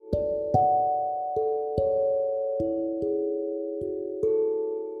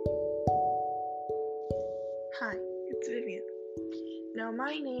Now,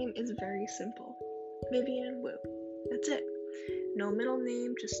 my name is very simple, Vivian Wu. That's it. No middle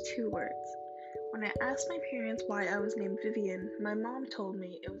name, just two words. When I asked my parents why I was named Vivian, my mom told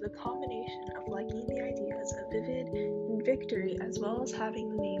me it was a combination of liking the ideas of vivid and victory as well as having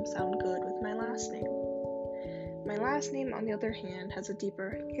the name sound good with my last name. My last name, on the other hand, has a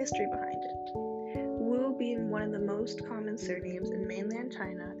deeper history behind it. Wu, being one of the most common surnames in mainland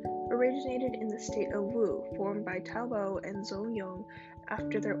China, originated in the state of Wu, formed by Tao Bao and Zhou Yong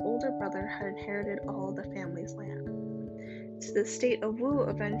after their older brother had inherited all the family's land. So the state of Wu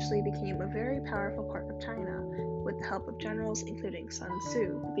eventually became a very powerful part of China, with the help of generals including Sun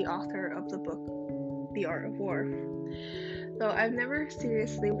Tzu, the author of the book The Art of War. Though I've never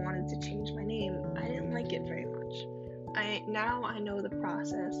seriously wanted to change my name, I didn't like it very much. Now I know the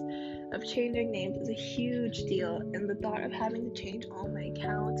process of changing names is a huge deal, and the thought of having to change all my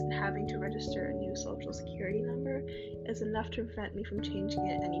accounts and having to register a new social security number is enough to prevent me from changing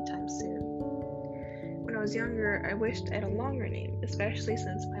it anytime soon. When I was younger, I wished I had a longer name, especially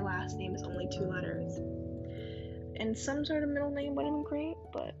since my last name is only 2 letters. And some sort of middle name would have been great,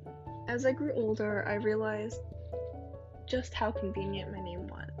 but as I grew older, I realized just how convenient my name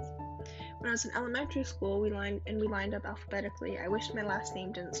was. When I was in elementary school, we lined up alphabetically. I wished my last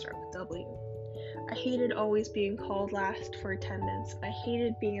name didn't start with W. I hated always being called last for attendance. I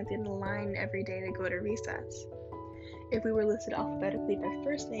hated being at the end of the line every day to go to recess. If we were listed alphabetically by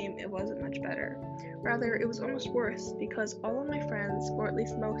first name, it wasn't much better. Rather, it was almost worse because all of my friends, or at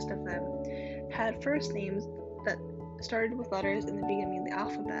least most of them, had first names that started with letters in the beginning of the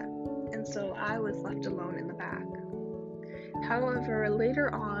alphabet, and so I was left alone in the back. However,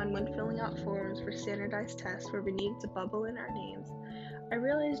 later on, when filling out forms for standardized tests where we needed to bubble in our names, I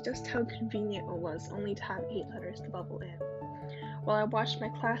realized just how convenient it was only to have 8 letters to bubble in. While I watched my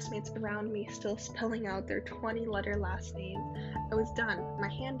classmates around me still spelling out their 20-letter last names, I was done. My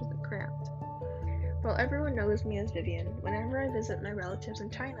hand wasn't cramped. While everyone knows me as Vivian, whenever I visit my relatives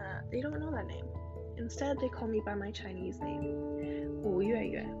in China, they don't know that name. Instead, they call me by my Chinese name, Wu Yue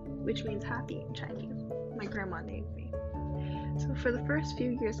Yue, which means happy in Chinese. My grandma named me. So for the first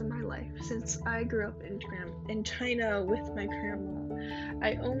few years of my life, since I grew up in China with my grandma,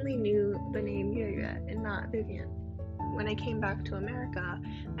 I only knew the name Yue Yue and not Vivian. When I came back to America,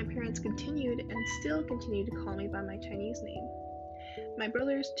 my parents continued and still continue to call me by my Chinese name. My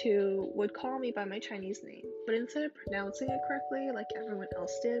brothers, too, would call me by my Chinese name, but instead of pronouncing it correctly like everyone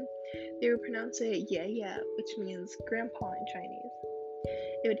else did, they would pronounce it Ye Ye, which means grandpa in Chinese.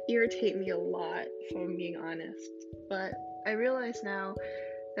 It would irritate me a lot, if I'm being honest, but I realize now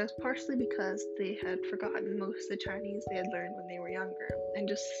that was partially because they had forgotten most of the Chinese they had learned when they were younger and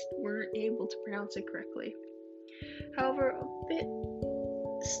just weren't able to pronounce it correctly. However, a bit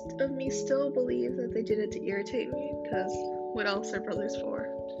of me still believes that they did it to irritate me, because what else are brothers for?